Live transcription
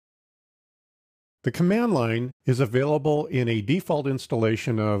The command line is available in a default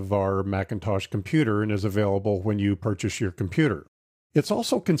installation of our Macintosh computer and is available when you purchase your computer. It's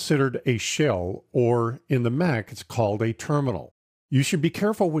also considered a shell, or in the Mac, it's called a terminal. You should be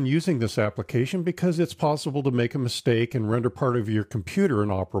careful when using this application because it's possible to make a mistake and render part of your computer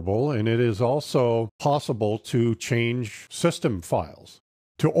inoperable, and it is also possible to change system files.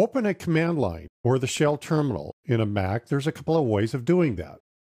 To open a command line or the shell terminal in a Mac, there's a couple of ways of doing that.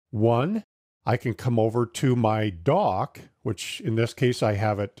 One, I can come over to my dock, which in this case I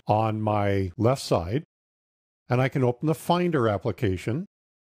have it on my left side, and I can open the Finder application,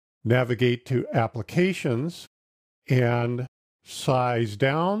 navigate to Applications, and size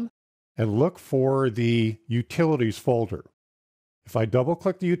down and look for the Utilities folder. If I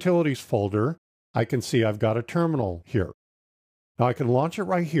double-click the Utilities folder, I can see I've got a terminal here. Now I can launch it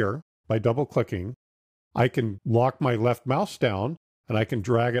right here by double-clicking. I can lock my left mouse down and I can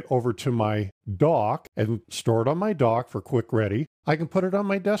drag it over to my dock and store it on my dock for quick ready. I can put it on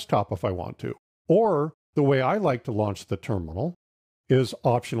my desktop if I want to. Or the way I like to launch the terminal is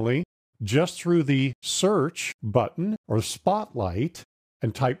optionally just through the search button or spotlight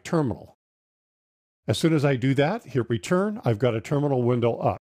and type terminal. As soon as I do that, hit return, I've got a terminal window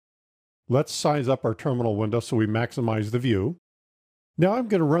up. Let's size up our terminal window so we maximize the view. Now I'm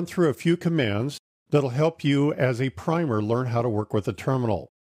going to run through a few commands that'll help you as a primer learn how to work with the terminal.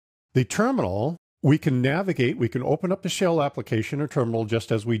 The terminal, we can navigate, we can open up the shell application or terminal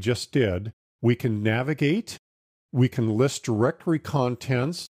just as we just did. We can navigate, we can list directory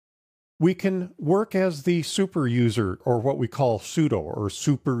contents, we can work as the super user or what we call sudo or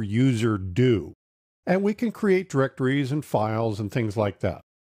super user do, and we can create directories and files and things like that.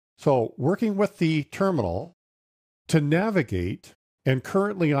 So working with the terminal to navigate, and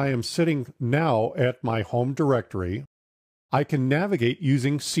currently I am sitting now at my home directory, I can navigate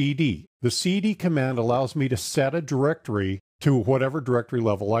using CD. The CD command allows me to set a directory to whatever directory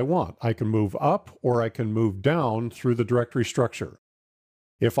level I want. I can move up or I can move down through the directory structure.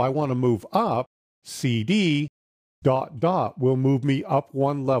 If I want to move up, CD ... will move me up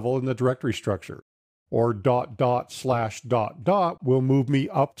one level in the directory structure, or ... will move me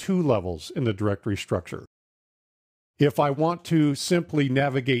up two levels in the directory structure. If I want to simply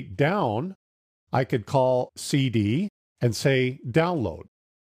navigate down, I could call CD and say download.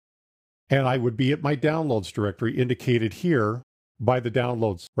 And I would be at my downloads directory indicated here by the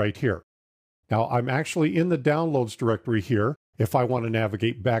downloads right here. Now I'm actually in the downloads directory here. If I want to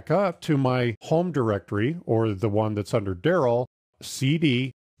navigate back up to my home directory or the one that's under Daryl,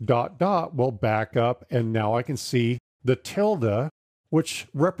 CD ... will back up, and now I can see the tilde, which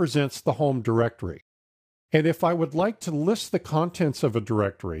represents the home directory. And if I would like to list the contents of a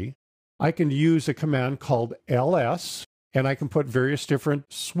directory, I can use a command called ls, and I can put various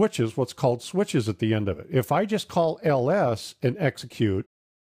different switches, what's called switches at the end of it. If I just call ls and execute,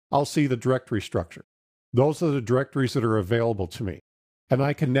 I'll see the directory structure. Those are the directories that are available to me. And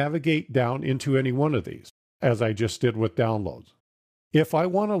I can navigate down into any one of these, as I just did with downloads. If I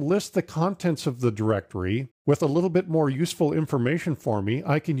want to list the contents of the directory with a little bit more useful information for me,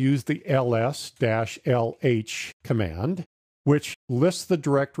 I can use the ls-lh command, which lists the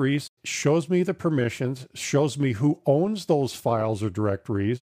directories, shows me the permissions, shows me who owns those files or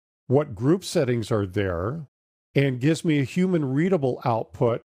directories, what group settings are there, and gives me a human readable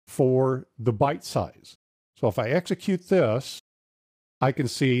output for the byte size. So if I execute this, I can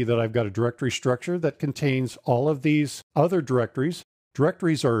see that I've got a directory structure that contains all of these other directories.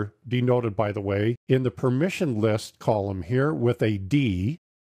 Directories are denoted, by the way, in the permission list column here with a D.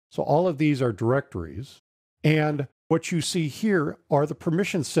 So all of these are directories. And what you see here are the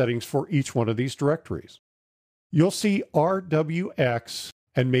permission settings for each one of these directories. You'll see RWX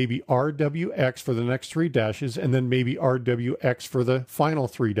and maybe RWX for the next three dashes, and then maybe RWX for the final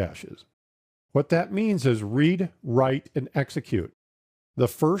three dashes. What that means is read, write, and execute. The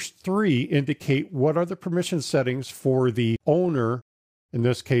first three indicate what are the permission settings for the owner, in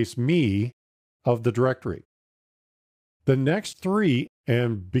this case me, of the directory. The next three,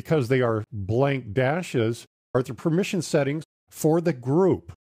 and because they are blank dashes, are the permission settings for the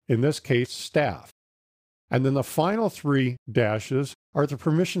group, in this case staff. And then the final three dashes are the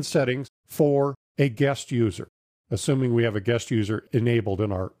permission settings for a guest user, assuming we have a guest user enabled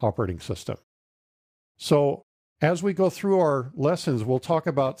in our operating system. So as we go through our lessons, we'll talk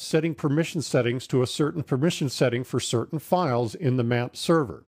about setting permission settings to a certain permission setting for certain files in the MAMP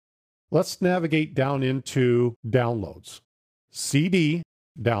server. Let's navigate down into Downloads. CD,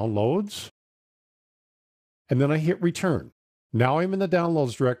 Downloads, and then I hit Return. Now I'm in the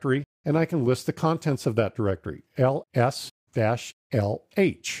Downloads directory, and I can list the contents of that directory, ls-lh.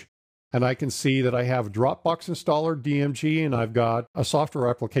 and I can see that I have Dropbox installer DMG, and I've got a software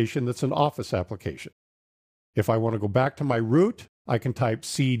application that's an Office application. If I want to go back to my root, I can type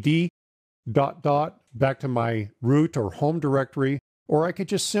cd ... back to my root or home directory, or I could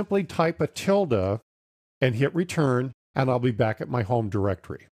just simply type a tilde and hit return, and I'll be back at my home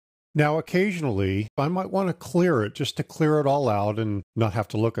directory. Now, occasionally, I might want to clear it just to clear it all out and not have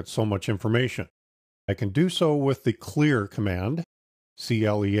to look at so much information. I can do so with the clear command,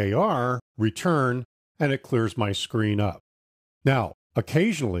 CLEAR, return, and it clears my screen up. Now,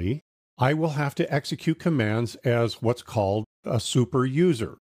 occasionally, I will have to execute commands as what's called a super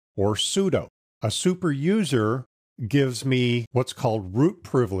user or sudo. A super user gives me what's called root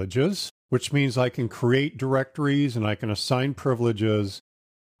privileges, which means I can create directories and I can assign privileges.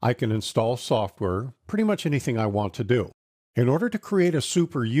 I can install software, pretty much anything I want to do. In order to create a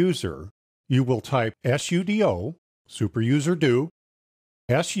super user, you will type sudo, super user do,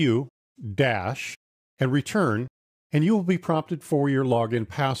 su dash, and return, and you will be prompted for your login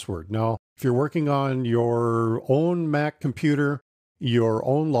password. Now, if you're working on your own Mac computer, your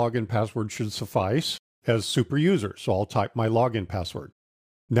own login password should suffice as super user. So I'll type my login password.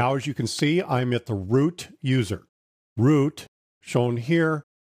 Now, as you can see, I'm at the root user. Root, shown here,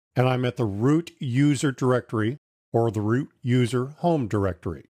 and I'm at the root user directory or the root user home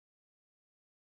directory.